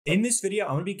In this video,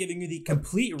 I'm going to be giving you the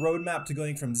complete roadmap to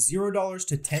going from $0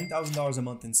 to $10,000 a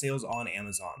month in sales on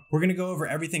Amazon. We're going to go over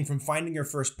everything from finding your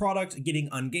first product, getting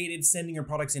ungated, sending your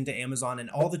products into Amazon,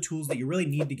 and all the tools that you really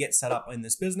need to get set up in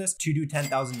this business to do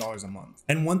 $10,000 a month.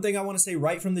 And one thing I want to say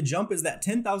right from the jump is that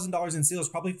 $10,000 in sales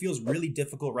probably feels really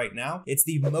difficult right now. It's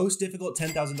the most difficult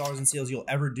 $10,000 in sales you'll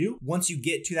ever do. Once you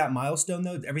get to that milestone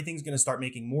though, everything's going to start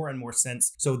making more and more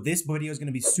sense. So this video is going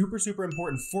to be super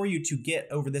important for you to get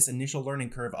over this initial learning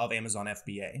curve of Amazon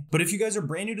FBA. But if you guys are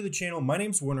brand new to the channel, my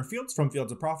name's Warner Fields from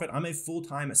Fields of Profit. I'm a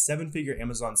full-time 7-figure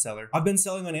Amazon seller. I've been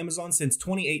selling on Amazon since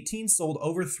 2018, sold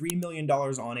over $3 million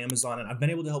on Amazon, and I've been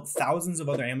able to help thousands of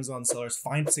other Amazon sellers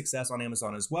find success on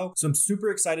Amazon as well. So I'm super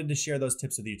excited to share those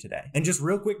tips with you today. And just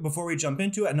real quick before we jump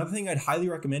into it, another thing I'd highly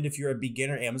recommend if you're a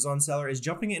beginner Amazon seller is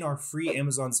jumping in our free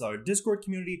Amazon seller Discord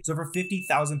community. There's over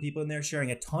 50,000 people in there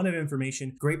sharing a ton of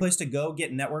information. Great place to go,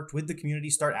 get networked with the community,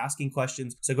 start asking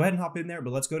questions. So go ahead and hop in there,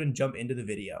 but let's go ahead and jump into the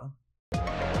video.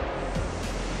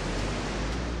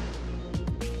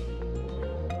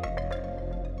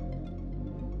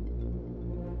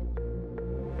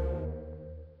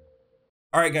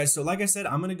 All right, guys, so like I said,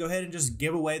 I'm going to go ahead and just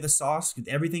give away the sauce,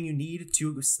 everything you need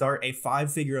to start a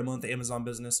 5-figure a month Amazon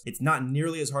business. It's not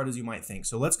nearly as hard as you might think.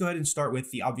 So let's go ahead and start with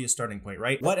the obvious starting point,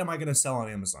 right? What am I going to sell on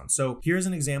Amazon? So here's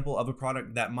an example of a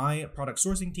product that my product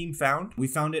sourcing team found. We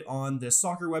found it on the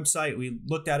soccer website. We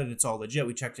looked at it. It's all legit.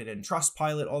 We checked it in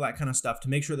Trustpilot, all that kind of stuff to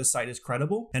make sure the site is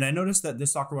credible. And I noticed that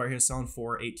this soccer wire here is selling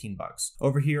for 18 bucks.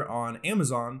 Over here on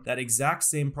Amazon, that exact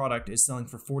same product is selling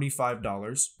for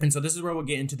 $45. And so this is where we'll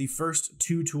get into the first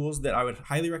two tools that I would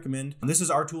highly recommend. This is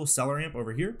our tool SellerAmp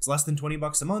over here. It's less than 20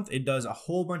 bucks a month. It does a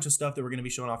whole bunch of stuff that we're going to be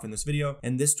showing off in this video.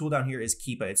 And this tool down here is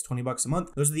Keepa. It's 20 bucks a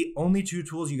month. Those are the only two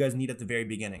tools you guys need at the very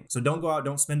beginning. So don't go out,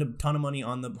 don't spend a ton of money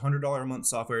on the $100 a month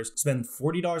softwares. Spend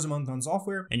 $40 a month on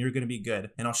software and you're going to be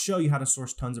good. And I'll show you how to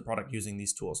source tons of product using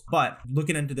these tools. But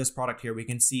looking into this product here, we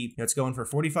can see it's going for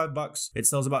 45 bucks. It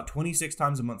sells about 26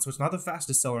 times a month. So it's not the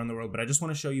fastest seller in the world, but I just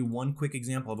want to show you one quick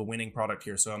example of a winning product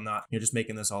here. So I'm not, just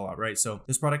making this all up, right? So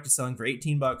this product is selling for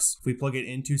 18 bucks. If we plug it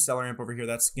into SellerAmp over here,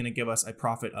 that's going to give us a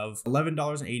profit of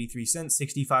 $11.83,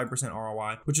 65%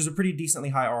 ROI, which is a pretty decently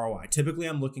high ROI. Typically,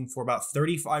 I'm looking for about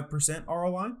 35%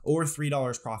 ROI or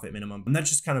 $3 profit minimum. And that's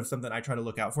just kind of something I try to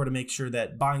look out for to make sure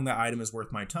that buying that item is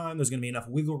worth my time. There's going to be enough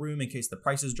wiggle room in case the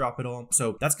prices drop at all.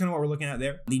 So that's kind of what we're looking at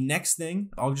there. The next thing,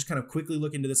 I'll just kind of quickly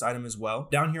look into this item as well.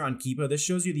 Down here on Keepa, this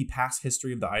shows you the past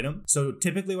history of the item. So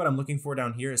typically what I'm looking for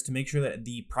down here is to make sure that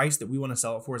the price that we want to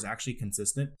sell it for is actually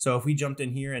consistent. So if we jumped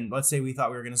in here and let's say we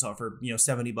thought we were going to sell it for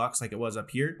 70 bucks like it was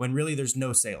up here, when really there's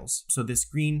no sales. So this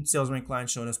green sales rank line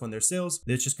showing us when there's sales,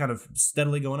 it's just kind of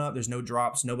steadily going up. There's no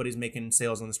drops. Nobody's making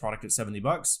sales on this product at 70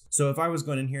 bucks. So if I was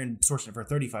going in here and sourcing it for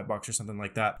 35 bucks or something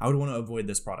like that, I would want to avoid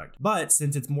this product. But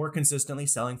since it's more consistently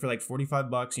selling for like 45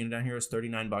 bucks, down here is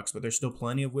 39 bucks, but there's still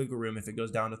plenty of wiggle room if it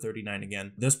goes down to 39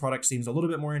 again. This product seems a little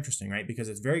bit more interesting, right? Because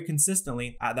it's very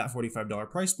consistently at that $45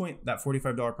 price point. That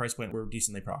 $45 price point, we're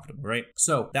decently profitable, right?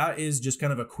 So that is just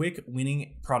kind of a quick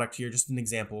winning product here, just an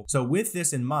example. So with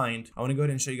this in mind, I want to go ahead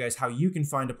and show you guys how you can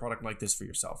find a product like this for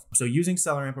yourself. So using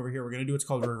SellerAmp over here, we're going to do what's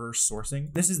called reverse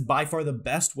sourcing. This is by far the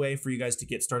best way for you guys to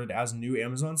get started as new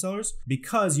Amazon sellers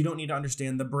because you don't need to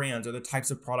understand the brands or the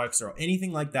types of products or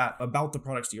anything like that about the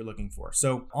products that you're looking for.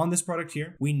 So on this product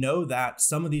here, we know that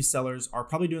some of these sellers are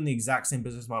probably doing the exact same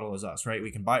business model as us, right?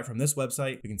 We can buy it from this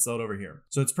website, we can sell it over here.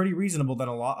 So it's pretty reasonable that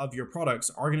a lot of your products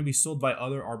are going to be sold by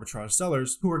other arbitrage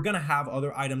sellers who are going to have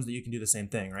other items that you can do the same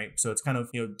thing, right? So it's kind of,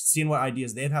 seeing what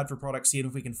ideas they've had for products, seeing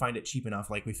if we can find it cheap enough,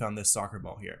 like we found this soccer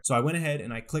ball here. So I went ahead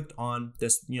and I clicked on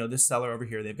this, this seller over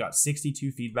here. They've got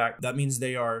 62 feedback. That means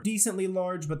they are decently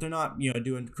large, but they're not,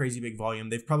 doing crazy big volume.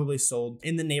 They've probably sold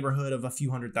in the neighborhood of a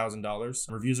few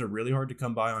 $100,000. Reviews are really hard to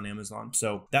come by on Amazon.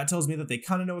 So that tells me that they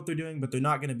kind of know what they're doing, but they're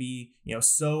not going to be,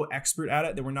 so expert at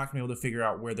it that we're not going to be able to figure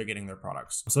out where they're getting their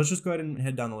products. So let's just go ahead and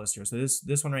head down the list here. So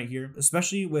this one right here,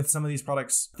 especially with some of these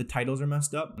products, the titles are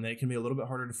messed up and it can be a little bit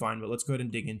harder to find, but let's go ahead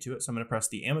and dig into it. So I'm going to press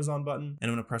the Amazon button and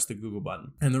I'm going to press the Google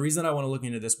button. And the reason I want to look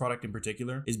into this product in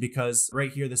particular is because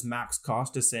right here, this max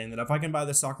cost is saying that if I can buy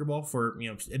the soccer ball for,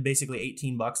 basically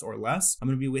 18 bucks or less, I'm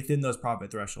going to be within those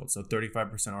profit thresholds. So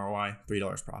 35% ROI,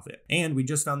 $3 profit. And we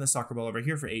just found this soccer ball over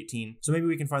here for 18. So maybe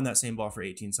we can find that same ball for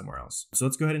 18 somewhere else. So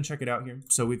let's go ahead and check it out here.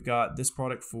 So we've got this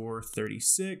product for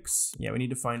 36. Yeah, we need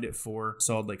to find it for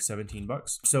solid like 17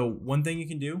 bucks. So one thing you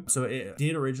can do do, so it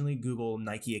did originally Google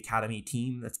Nike Academy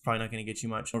team. That's probably not going to get you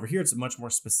much. Over here, it's a much more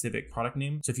specific product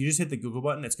name. So if you just hit the Google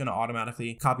button, it's going to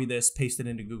automatically copy this, paste it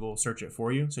into Google, search it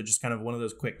for you. So just kind of one of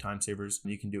those quick time savers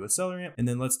you can do with SellerAmp. And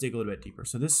then let's dig a little bit deeper.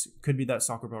 So this could be that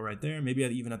soccer ball right there. Maybe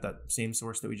even at that same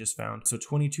source that we just found. So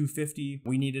 $22.50.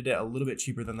 We needed it a little bit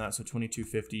cheaper than that. So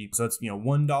 $22.50. So it's,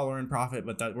 $1 in profit,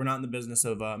 but that we're not in the business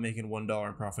of making $1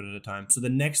 in profit at a time. So the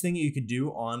next thing that you could do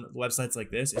on websites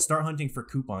like this is start hunting for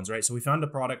coupons, right? So we found a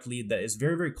product lead that is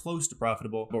very, very close to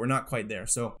profitable, but we're not quite there.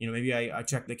 So, maybe I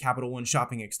check the Capital One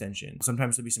shopping extension.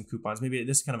 Sometimes there'll be some coupons. Maybe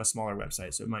this is kind of a smaller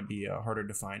website, so it might be harder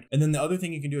to find. And then the other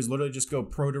thing you can do is literally just go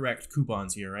pro direct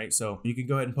coupons here, right? So you can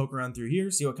go ahead and poke around through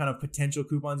here, see what kind of potential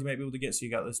coupons you might be able to get. So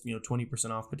you got this,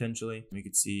 20% off potentially. You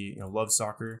could see, love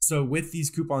soccer. So with these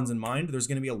coupons in mind, there's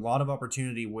going to be a lot of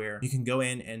opportunity where you can go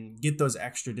in and get those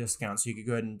extra discounts. So you could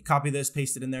go ahead and copy this,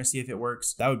 paste it in there, see if it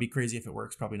works. That would be crazy if it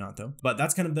works. Probably not though. But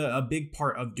that's kind of a big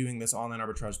part of doing this online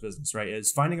arbitrage business, right?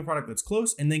 Is finding a product that's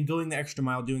close and then going the extra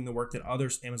mile, doing the work that other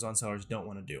Amazon sellers don't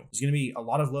want to do. There's going to be a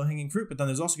lot of low hanging fruit, but then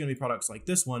there's also going to be products like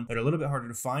this one that are a little bit harder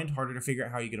to find, harder to figure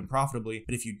out how you get them profitably.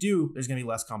 But if you do, there's going to be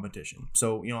less competition.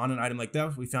 So, on an item like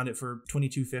that, we found it for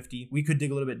 $22.50. We could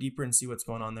dig a little bit deeper and see what's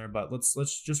going on there, but let's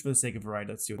just for the sake of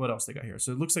variety, let's see what else they got here.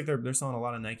 So it looks like they're selling a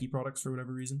lot of Nike products for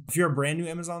whatever reason. If you're a brand new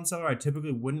Amazon seller, I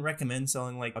typically wouldn't recommend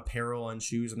selling like apparel and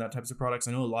shoes and that types of products.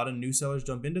 I know a lot of new sellers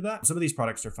jump into that. Some of these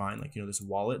products are fine, like, this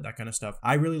wallet, that kind of stuff.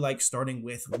 I really like starting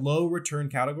with low return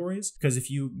categories, because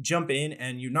if you jump in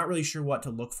and you're not really sure what to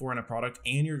look for in a product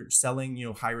and you're selling,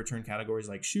 high return categories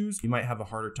like shoes, you might have a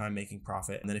harder time making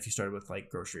profit. And then if you started with like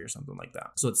grocery or something like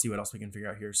that. So let's see what else we can figure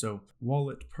out here. So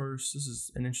wallet, purse, this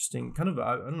is an interesting kind of,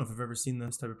 I don't know if I've ever seen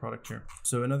this type of product here.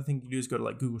 So another thing you can do is go to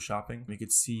like Google Shopping. You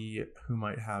could see who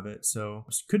might have it. So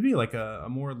this could be like a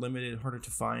more limited, harder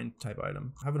to find type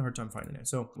item. I'm having a hard time finding it.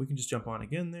 So we can just jump on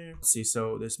again there. Let's see.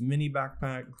 So this mini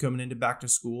backpack coming into back to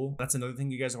school. That's another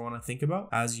thing you guys want to think about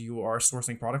as you are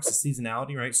sourcing products. It's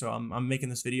seasonality, right? So I'm making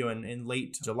this video in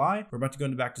late July. We're about to go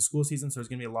into back to school season. So there's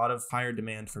going to be a lot of higher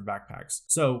demand for backpacks.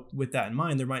 So with that in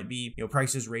mind, there might be,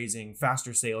 prices raising,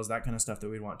 faster sales, that kind of stuff that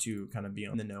we'd want to kind of be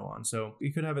on the know on. So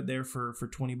we could have it there for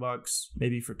 $20,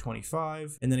 maybe for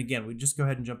 25. And then again, we just go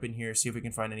ahead and jump in here, see if we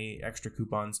can find any extra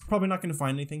coupons. Probably not going to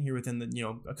find anything here within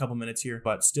the, a couple minutes here,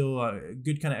 but still a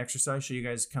good kind of exercise, show you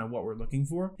guys kind of what we're looking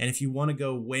for. And if you want to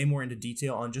go way more into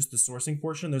detail on just the sourcing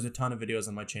portion, there's a ton of videos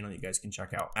on my channel that you guys can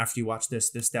check out after you watch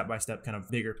this step-by-step kind of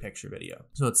bigger picture video.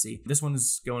 So let's see. This one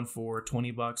is going for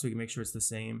 $20. So we can make sure it's the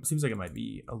same. It seems like it might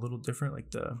be a little different,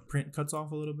 like the print cuts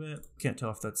off a little bit. Can't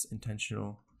tell if that's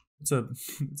intentional. It's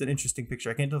an interesting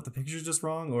picture. I can't tell if the picture is just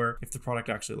wrong or if the product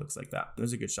actually looks like that.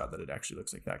 There's a good shot that it actually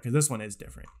looks like that, because this one is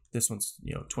different. This one's,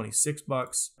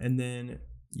 $26. And then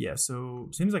yeah, so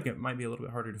seems like it might be a little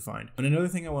bit harder to find. And another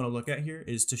thing I want to look at here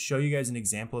is to show you guys an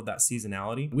example of that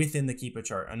seasonality within the Keepa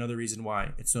chart. Another reason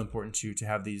why it's so important to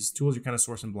have these tools. You're kind of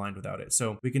sourcing blind without it.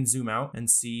 So we can zoom out and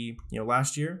see,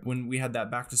 last year when we had that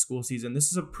back to school season,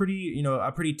 this is a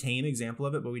pretty tame example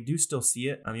of it, but we do still see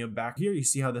it. Back here, you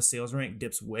see how the sales rank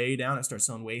dips way down. It starts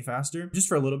selling way faster just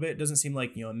for a little bit. It doesn't seem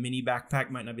like, a mini backpack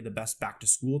might not be the best back to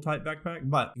school type backpack,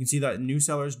 but you can see that new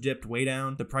sellers dipped way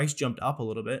down. The price jumped up a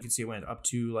little bit. You can see it went up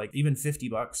to like even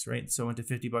 $50, right? So it went to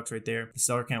 $50 right there. The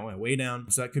seller count went way down.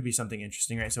 So that could be something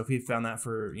interesting, right? So if we found that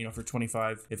for, for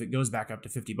 25, if it goes back up to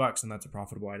 $50, then that's a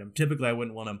profitable item. Typically, I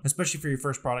wouldn't want to, especially for your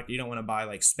first product, you don't want to buy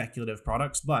like speculative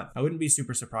products, but I wouldn't be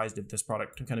super surprised if this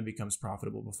product kind of becomes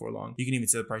profitable before long. You can even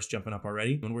see the price jumping up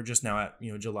already when we're just now at,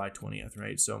 July 20th,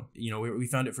 right? So, we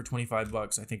found it for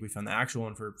 $25. I think we found the actual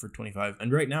one for 25.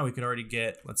 And right now we could already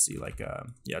get, let's see, like,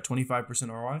 25%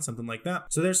 ROI, something like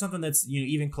that. So there's something that's,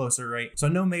 even closer, right?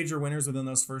 So no major winners within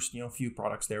those first, few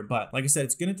products there. But like I said,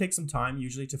 it's going to take some time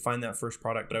usually to find that first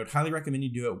product, but I would highly recommend you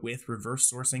do it with reverse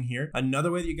sourcing here.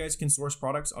 Another way that you guys can source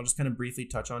products, I'll just kind of briefly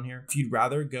touch on here. If you'd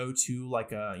rather go to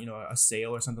like a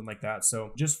sale or something like that.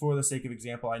 So just for the sake of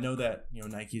example, I know that,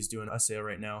 Nike is doing a sale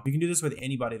right now. You can do this with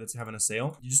anybody that's having a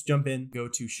sale. You just jump in, go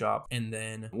to shop. And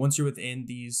then once you're within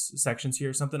these sections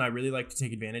here, something I really like to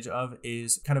take advantage of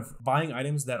is kind of buying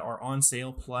items that are on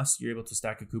sale, plus you're able to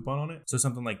stack a coupon on it. So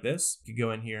something like this, you could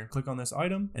go in here, click on this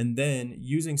item, and then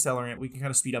using SellerAmp, we can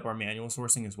kind of speed up our manual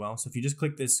sourcing as well. So if you just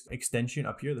click this extension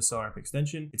up here, the SellerAmp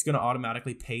extension, it's going to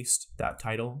automatically paste that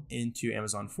title into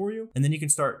Amazon for you. And then you can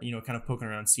start, kind of poking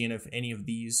around, seeing if any of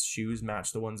these shoes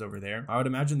match the ones over there. I would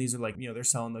imagine these are like, they're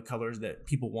selling the colors that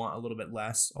people want a little bit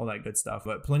less, all that good stuff,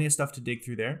 but plenty of stuff to dig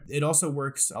through there. It also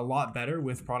works a lot better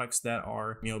with products that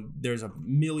are, there's a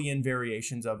million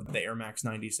variations of the Air Max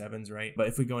 97s, right? But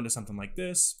if we go into something like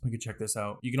this, we could check this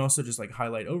out. You can also just like like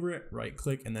highlight over it, right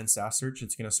click, and then SAS search.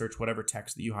 It's going to search whatever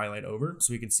text that you highlight over.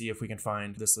 So we can see if we can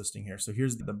find this listing here. So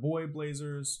here's the boy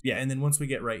blazers. Yeah. And then once we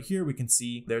get right here, we can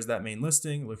see there's that main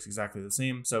listing. It looks exactly the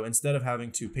same. So instead of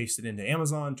having to paste it into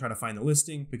Amazon, try to find the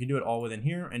listing, we can do it all within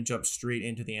here and jump straight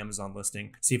into the Amazon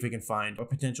listing. See if we can find a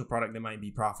potential product that might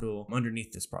be profitable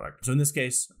underneath this product. So in this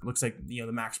case, it looks like, you know,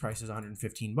 the max price is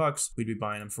 115 bucks. We'd be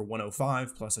buying them for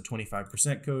 105 plus a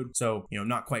 25% code. So, you know,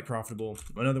 not quite profitable.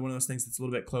 Another one of those things that's a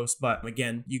little bit close, but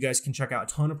again, you guys can check out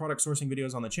a ton of product sourcing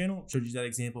videos on the channel. Showed you that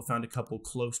example, found a couple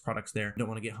close products there. Don't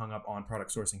want to get hung up on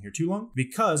product sourcing here too long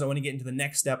because I want to get into the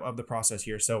next step of the process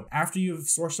here. So after you've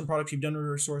sourced some products, you've done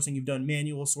reverse sourcing, you've done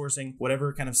manual sourcing,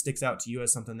 whatever kind of sticks out to you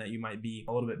as something that you might be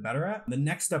a little bit better at. The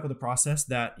next step of the process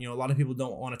that, you know, a lot of people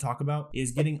don't want to talk about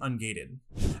is getting ungated.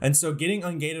 And so getting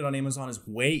ungated on Amazon is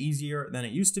way easier than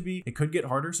it used to be. It could get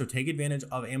harder. So take advantage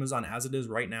of Amazon as it is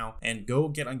right now and go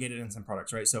get ungated in some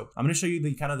products, right? So I'm going to show you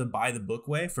the kind of the buy the book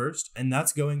way first, and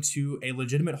that's going to a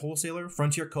legitimate wholesaler,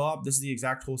 Frontier Co-op. This is the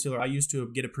exact wholesaler I used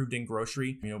to get approved in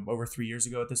grocery, you know, over 3 years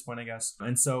ago at this point, I guess.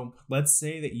 And so let's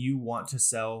say that you want to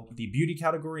sell the beauty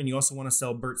category and you also want to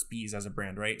sell Burt's Bees as a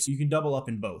brand, right? So you can double up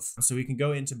in both. So we can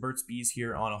go into Burt's Bees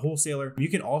here on a wholesaler. You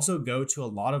can also go to a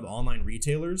lot of online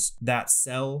retailers that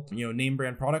sell, you know, name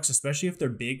brand products, especially if they're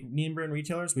big name brand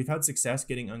retailers. We've had success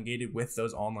getting ungated with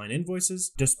those online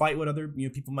invoices. Despite what other, you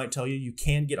know, people might tell you, you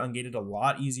can get ungated a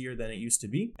lot easier than it used to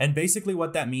be. And basically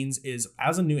what that means is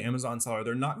as a new Amazon seller,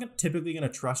 they're not typically going to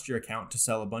trust your account to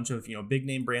sell a bunch of, you know, big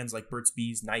name brands like Burt's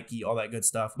Bees, Nike, all that good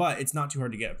stuff, but it's not too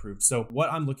hard to get approved. So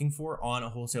what I'm looking for on a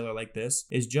wholesaler like this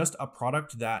is just a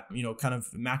product that, you know, kind of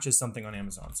matches something on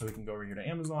Amazon. So we can go over here to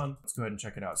Amazon. Let's go ahead and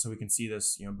check it out. So we can see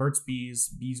this, you know, Burt's Bees,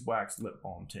 beeswax lip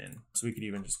balm tin. So we could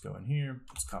even just go in here.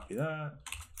 Let's copy that.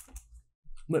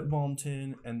 Lip balm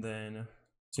tin, and then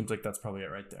seems like that's probably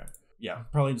it right there. Yeah,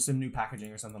 probably just some new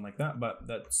packaging or something like that, but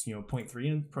that's, you know,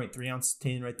 0.3 ounce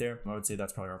tin right there. I would say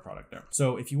that's probably our product there.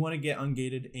 So if you want to get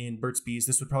ungated in Burt's Bees,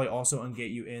 this would probably also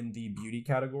ungate you in the beauty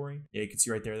category. Yeah, you can see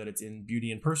right there that it's in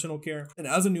beauty and personal care. And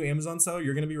as a new Amazon seller,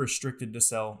 you're going to be restricted to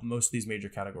sell most of these major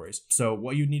categories. So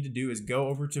what you need to do is go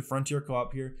over to Frontier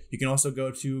Co-op here. You can also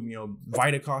go to, you know,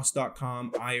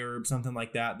 Vitacost.com, iHerb, something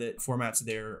like that, that formats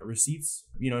their receipts,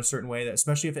 you know, a certain way that,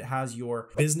 especially if it has your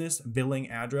business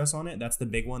billing address on it, that's the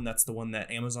big one. That's the one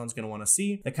that Amazon's going to want to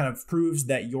see. That kind of proves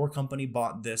that your company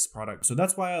bought this product. So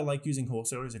that's why I like using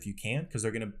wholesalers if you can, because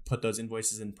they're going to put those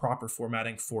invoices in proper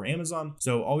formatting for Amazon.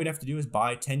 So all we'd have to do is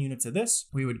buy 10 units of this.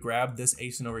 We would grab this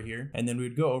ASIN over here, and then we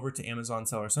would go over to Amazon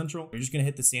Seller Central. You're just going to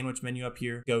hit the sandwich menu up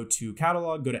here, go to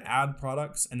catalog, go to add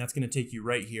products, and that's going to take you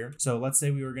right here. So let's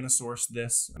say we were going to source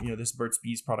this, you know, this Burt's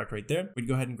Bees product right there. We'd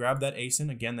go ahead and grab that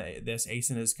ASIN. Again, this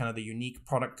ASIN is kind of the unique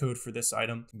product code for this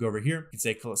item. Go over here, you can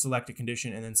say select a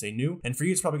condition and then say new. And for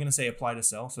you, it's probably going to say apply to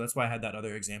sell. So that's why I had that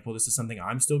other example. This is something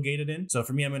I'm still gated in. So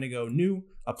for me, I'm going to go new,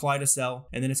 apply to sell,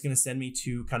 and then it's going to send me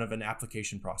to kind of an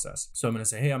application process. So I'm going to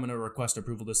say, hey, I'm going to request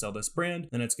approval to sell this brand.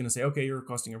 Then it's going to say, okay, you're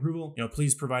requesting approval. You know,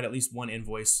 please provide at least one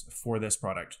invoice for this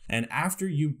product. And after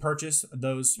you purchase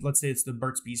those, let's say it's the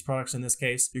Burt's Bees products in this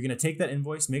case, you're going to take that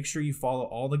invoice, make sure you follow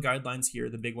all the guidelines here,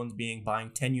 the big ones being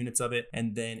buying 10 units of it,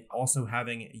 and then also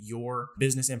having your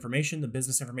business information, the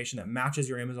business information that matches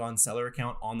your Amazon seller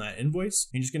account on that invoice.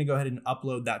 You're just going to go ahead and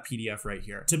upload that PDF right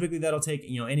here. Typically that'll take,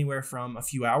 you know, anywhere from a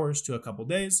few hours to a couple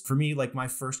days. For me, like my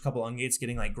first couple ungates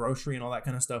getting like grocery and all that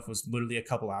kind of stuff was literally a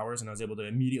couple hours, and I was able to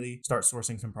immediately start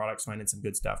sourcing some products, finding some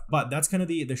good stuff. But that's kind of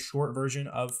the short version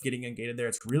of getting ungated there.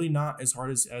 It's really not as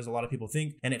hard as a lot of people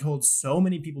think, and it holds so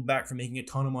many people back from making a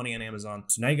ton of money on Amazon.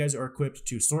 So now you guys are equipped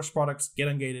to source products, get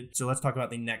ungated. So let's talk about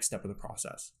the next step of the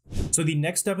process. So the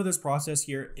next step of this process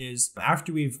here is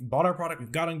after we've bought our product,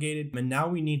 we've got ungated, and now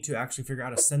we need to actually figure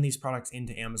out how to send these products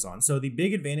into Amazon. So the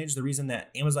big advantage, the reason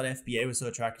that Amazon FBA was so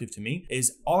attractive to me is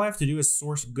all I have to do is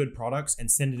source good products and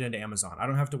send it into Amazon. I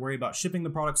don't have to worry about shipping the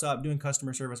products up, doing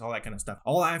customer service, all that kind of stuff.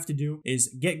 All I have to do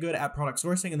is get good at product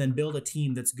sourcing and then build a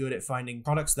team that's good at finding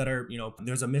products that are, you know,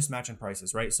 there's a mismatch in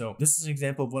prices, right? So this is an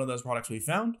example of one of those products we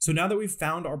found. So now that we've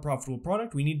found our profitable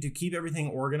product, we need to keep everything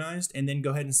organized and then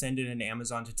go ahead and send it into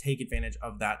Amazon to take advantage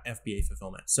of that FBA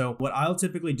fulfillment. So what I'll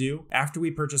typically do after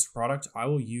we purchase a product, I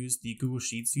will use the Google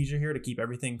Sheets feature here to keep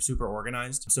everything super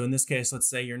organized. So in this case, let's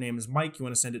say your name is Mike, you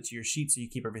want to send it to your sheet so you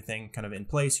keep everything kind of in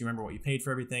place. You remember what you paid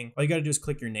for everything. All you got to do is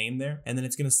click your name there, and then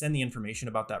it's going to send the information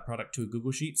about that product to a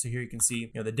Google Sheet. So here you can see,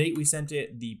 you know, the date we sent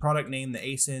it, the product name, the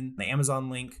ASIN, the Amazon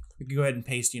link, We can go ahead and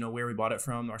paste, where we bought it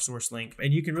from, our source link,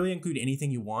 and you can really include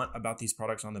anything you want about these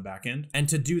products on the back end. And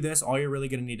to do this, all you're really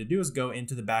going to need to do is go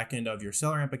into the back end of your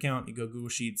SellerAmp account. You go Google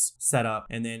Sheets, setup,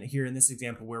 and then here in this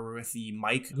example where we're with the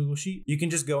Mike Google Sheet, you can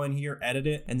just go in here, edit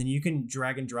it, and then you can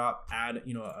drag and drop, add,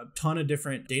 a ton of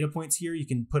different data points here. You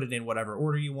can put it in whatever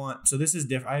order you want. So this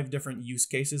is I have different use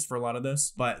cases for a lot of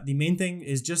this, but the main thing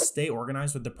is just stay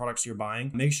organized with the products you're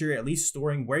buying. Make sure you're at least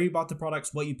storing where you bought the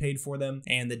products, what you paid for them,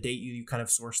 and the date you kind of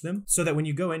sourced them, so that when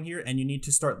you go in here and you need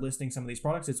to start listing some of these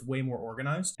products, it's way more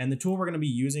organized. And the tool we're going to be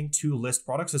using to list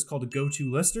products is called a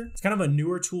Go-To-Lister. It's kind of a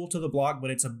newer tool to the blog,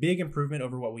 but it's a big improvement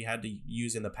over what we had to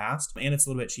use in the past, and it's a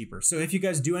little bit cheaper. So if you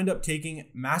guys do end up taking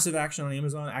massive action on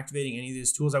Amazon, activating any of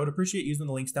these tools, I would appreciate using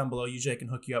the links down below. Usually I can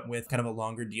hook you up with kind of a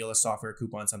longer deal, a software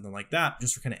coupon, something like that,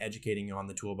 just for kind of educating you on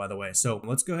the tool, by the way. So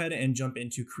let's go ahead and jump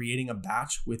into creating a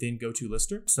batch within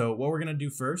Go-To-Lister. So what we're going to do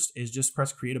first is just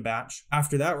press create a batch.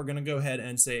 After that, we're going to go ahead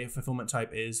and say fulfillment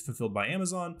type is fulfilled by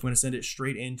Amazon. I'm going to send it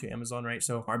straight into Amazon, right?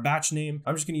 So our batch name,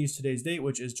 I'm just going to use today's date,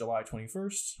 which is July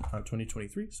 21st,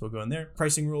 2023. So we'll go in there.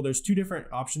 Pricing rule, there's two different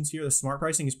options here. The smart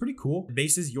pricing is pretty cool. It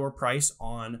bases your price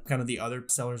on kind of the other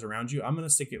sellers around you. I'm going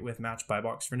to stick it with match by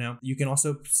box for now. You can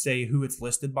also say who it's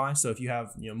listed by. So if you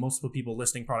have, multiple people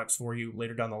listing products for you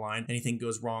later down the line, anything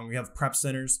goes wrong, you have prep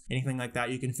centers, anything like that,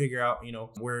 you can figure out,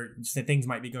 where things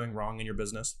might be going wrong in your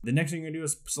business. The next thing you're going to do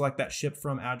is select that ship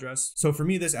from address. So for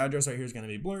me, this address right here is going to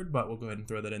be blurred, but we'll go ahead and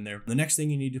throw that in there. The next thing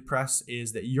you need to press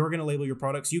is that you're going to label your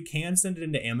products. You can send it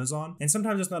into Amazon, and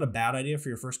sometimes it's not a bad idea for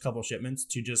your first couple shipments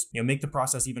to just, make the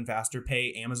process even faster.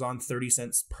 Pay Amazon 30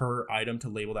 cents per item to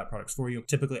label that products for you.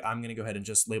 Typically, I'm going to go ahead and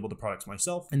just label the products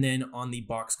myself. And then on the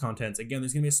box contents, again,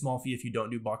 there's going to be a small fee if you don't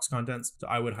do box contents. So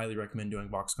I would highly recommend doing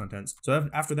box contents. So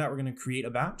after that, we're going to create a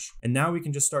batch, and now we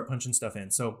can just start punching stuff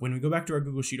in. So when we go back to our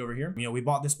Google Sheet over here, we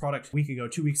bought this product a week ago,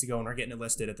 2 weeks ago, and we're getting it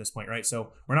listed at this point, right?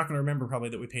 So we're not going to remember probably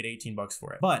that we paid 18 bucks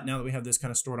for it. But now that we have this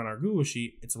kind of stored on our Google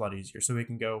Sheet, it's a lot easier. So we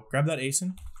can go grab that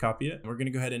ASIN, copy it, and we're going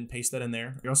to go ahead and paste that in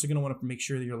there. You're also going to want to make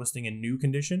sure that you're listing in new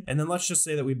condition. And then let's just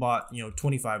say that we bought,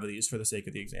 25 of these for the sake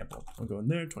of the example. We'll go in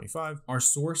there, 25. Our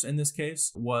source in this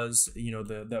case was,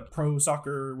 the pro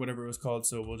soccer, whatever it was called.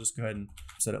 So we'll just go ahead and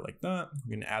set it like that.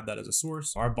 We're going to add that as a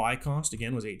source. Our buy cost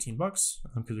again was 18 bucks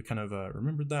because we kind of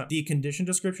remembered that. The condition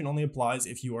description only applies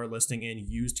if you are listing in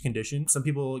used condition. Some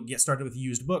people get started with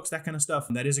used books, that kind of stuff.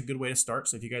 And that is a good way to start.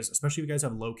 So if you guys, especially if you guys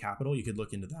have low capital, you could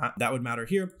look into that. That would matter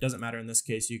here. Doesn't matter in this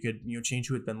case. You could, change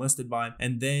who it's been listed by.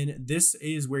 And then this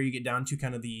is where you get down to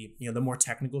kind of the, the more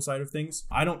technical side of things.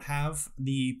 I don't have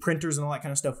the printers and all that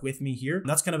kind of stuff with me here. And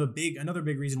that's kind of another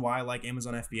big reason why I like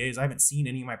Amazon FBA is I haven't seen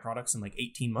any of my products in like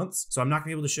 18 months. So I'm not gonna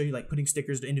be able to show you like putting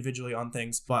stickers individually on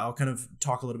things, but I'll kind of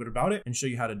talk a little bit about it and show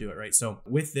you how to do it, right? So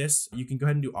with this, you can go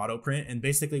ahead and do auto print. And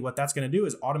basically what that's gonna do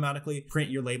is automatically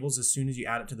print your labels as soon as you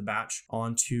add it to the batch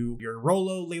onto your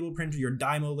Rollo label printer, your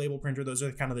Dymo label printer. Those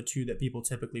are kind of the two that people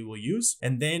typically will use.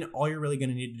 And then all you're really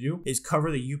gonna need to do is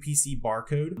cover the UPC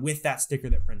barcode with that sticker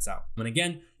that prints out. And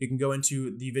again, you can go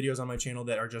into the videos on my channel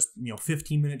that are just,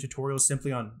 15-minute tutorials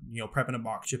simply on, prepping a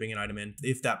box, shipping an item in.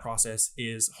 If that process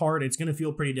is hard, it's going to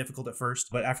feel pretty difficult at first,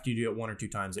 but after you do it 1 or 2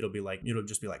 times, it'll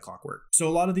just be like clockwork. So a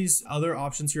lot of these other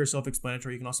options here are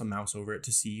self-explanatory. You can also mouse over it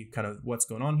to see kind of what's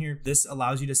going on here. This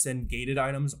allows you to send gated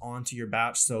items onto your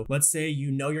batch. So let's say,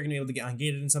 you're going to be able to get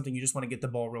ungated in something. You just want to get the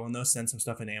ball rolling though, send some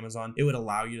stuff in Amazon. It would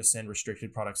allow you to send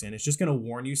restricted products in. It's just going to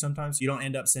warn you sometimes so you don't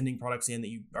end up sending products in that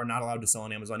you are not allowed to sell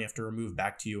on Amazon. You have to remove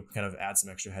back to you, kind of add some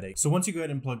extra headache. So once you go ahead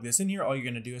and plug this in here, all you're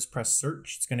going to do is press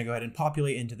search. It's going to go ahead and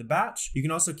populate into the batch. You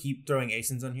can also keep throwing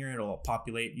ASINs on here. It'll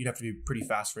populate. You'd have to be pretty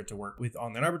fast for it to work with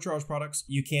online arbitrage products.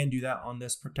 You can do that on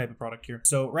this type of product here.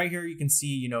 So right here, you can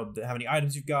see, how many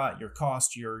items you've got, your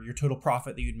cost, your total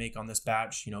profit that you'd make on this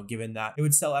batch, given that it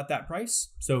would sell at that price.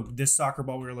 So this soccer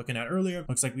ball we were looking at earlier,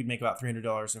 looks like we'd make about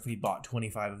 $300 if we bought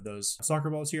 25 of those soccer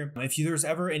balls here. If there's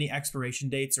ever any expiration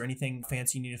dates or anything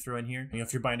fancy you need to throw in here,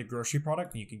 if you're buying a grocery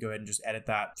product, you can go ahead and just edit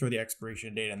that, throw the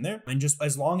expiration date in there. And just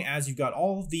as long as you've got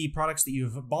all of the products that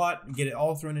you've bought, get it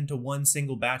all thrown into one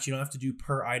single batch. You don't have to do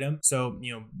per item. So,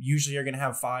 usually you're going to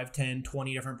have 5, 10,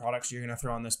 20 different products you're going to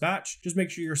throw on this batch. Just make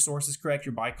sure your source is correct,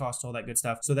 your buy cost, all that good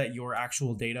stuff, so that your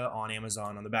actual data on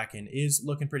Amazon on the back end is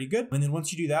looking pretty good. And then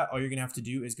once you do that, all you're going to have to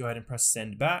do is go ahead and press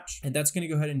send batch. And that's going to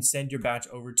go ahead and send your batch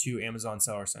over to Amazon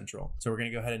Seller Central. So we're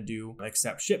going to go ahead and do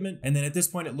accept shipment. And then at this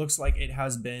point, it looks like it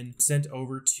has been sent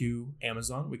over to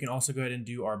Amazon. We can also go ahead and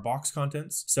do our box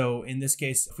contents. So in this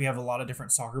case, if we have a lot of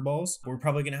different soccer balls, we're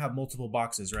probably going to have multiple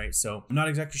boxes, right? So I'm not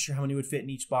exactly sure how many would fit in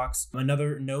each box.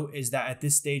 Another note is that at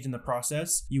this stage in the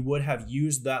process, you would have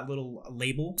used that little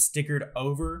label stickered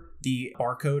over the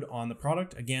barcode on the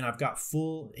product. Again, I've got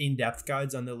full in-depth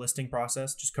guides on the listing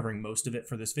process, just covering most of it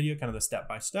for this video, kind of the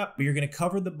step-by-step. But you're going to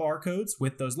cover the barcodes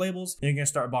with those labels, and you're going to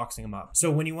start boxing them up. So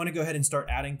when you want to go ahead and start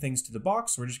adding things to the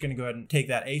box, we're just going to go ahead and take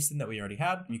that ASIN that we already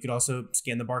had. You could also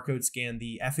scan the barcode, scan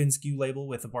the FNSKU label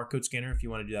with a barcode scanner if you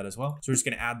want to do that as well. So we're just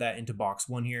going to add that into box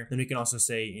 1 here. Then we can also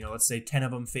say, you know, let's say 10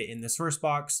 of them fit in this first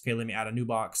box. Okay, let me add a new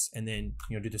box, and then,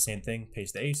 you know, do the same thing,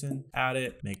 paste the ASIN, add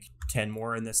it, make 10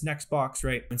 more in this next box,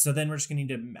 right? And so then we're just gonna need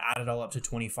to add it all up to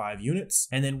 25 units.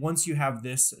 And then once you have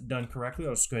this done correctly,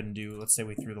 I'll just go ahead and do, let's say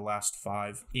we threw the last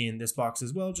 5 in this box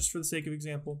as well, just for the sake of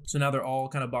example. So now they're all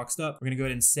kind of boxed up. We're gonna go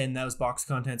ahead and send those box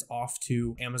contents off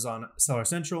to Amazon Seller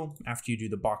Central after you do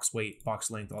the box weight, box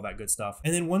length, all that good stuff.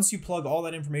 And then once you plug all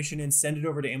that information in, send it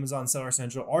over to Amazon Seller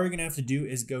Central, all you're gonna have to do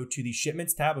is go to the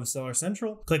shipments tab of Seller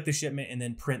Central, click the shipment, and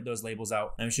then print those labels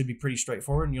out. And it should be pretty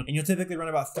straightforward. And you'll typically run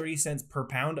about 30 cents per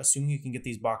pound, assuming you can get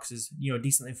these boxes, you know,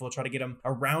 decently full. Try to get them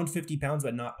around 50 pounds,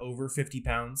 but not over 50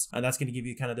 pounds. That's going to give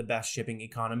you kind of the best shipping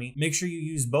economy. Make sure you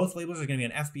use both labels. There's going to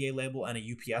be an FBA label and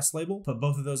a UPS label. Put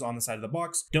both of those on the side of the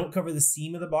box. Don't cover the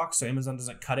seam of the box so Amazon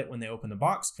doesn't cut it when they open the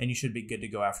box, and you should be good to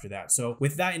go after that. So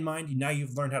with that in mind, now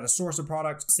you've learned how to source a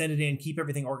product, send it in, keep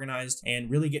everything organized, and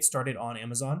really get started on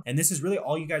Amazon. And this is really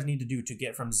all you guys need to do to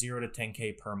get from 0 to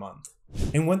 10K per month.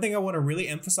 And one thing I want to really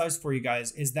emphasize for you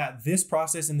guys is that this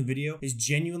process in the video is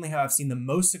genuinely how I've seen the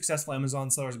most successful Amazon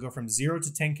sellers go from 0 to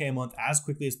 10K a month as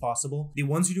quickly as possible. The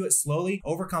ones who do it slowly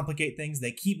overcomplicate things.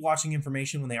 They keep watching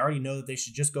information when they already know that they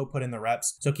should just go put in the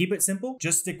reps. So keep it simple.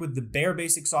 Just stick with the bare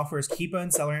basic softwares, Keepa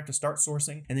and SellerAmp to start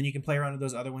sourcing. And then you can play around with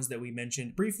those other ones that we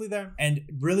mentioned briefly there and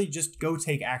really just go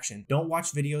take action. Don't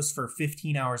watch videos for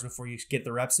 15 hours before you get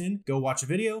the reps in. Go watch a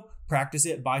video, practice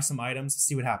it, buy some items,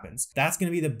 see what happens. That's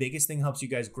going to be the biggest thing that helps you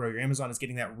guys grow your Amazon, is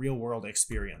getting that real world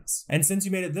experience. And since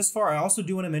you made it this far, I also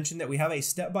do want to mention that we have a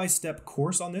step-by-step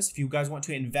course on this. If you guys want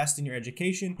to invest in your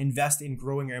education, invest in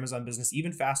growing your Amazon business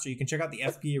even faster, you can check out the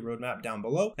FBA Roadmap down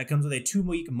below. That comes with a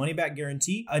 2-week money-back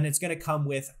guarantee, and it's going to come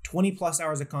with 20+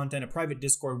 hours of content, a private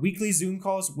Discord, weekly Zoom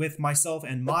calls with myself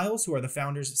and Miles, who are the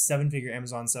founders, 7-figure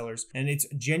Amazon sellers. And it's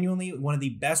genuinely one of the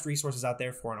best resources out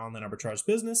there for an online arbitrage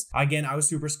business. Again, I was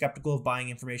super skeptical of buying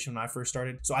information when I first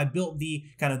started, so I built the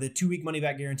kind of the 2-week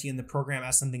money-back guarantee in the program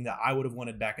as something that I would have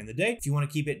wanted back in the day. If you want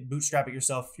to keep it, bootstrap it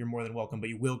yourself, you're more than welcome, but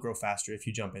you will grow faster if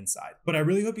you jump inside. But I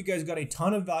really hope you guys got a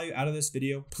ton of value out of this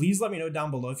video. Please let me know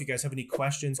down below if you guys have any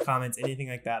questions, comments, anything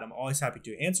like that. I'm always happy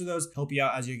to answer those, help you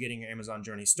out as you're getting your Amazon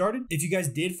journey started. If you guys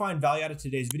did find value out of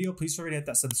today's video, please feel free to hit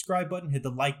that subscribe button, hit the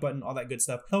like button, all that good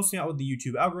stuff. Helps me out with the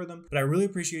YouTube algorithm. But I really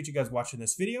appreciate you guys watching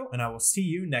this video, and I will see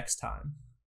you next time.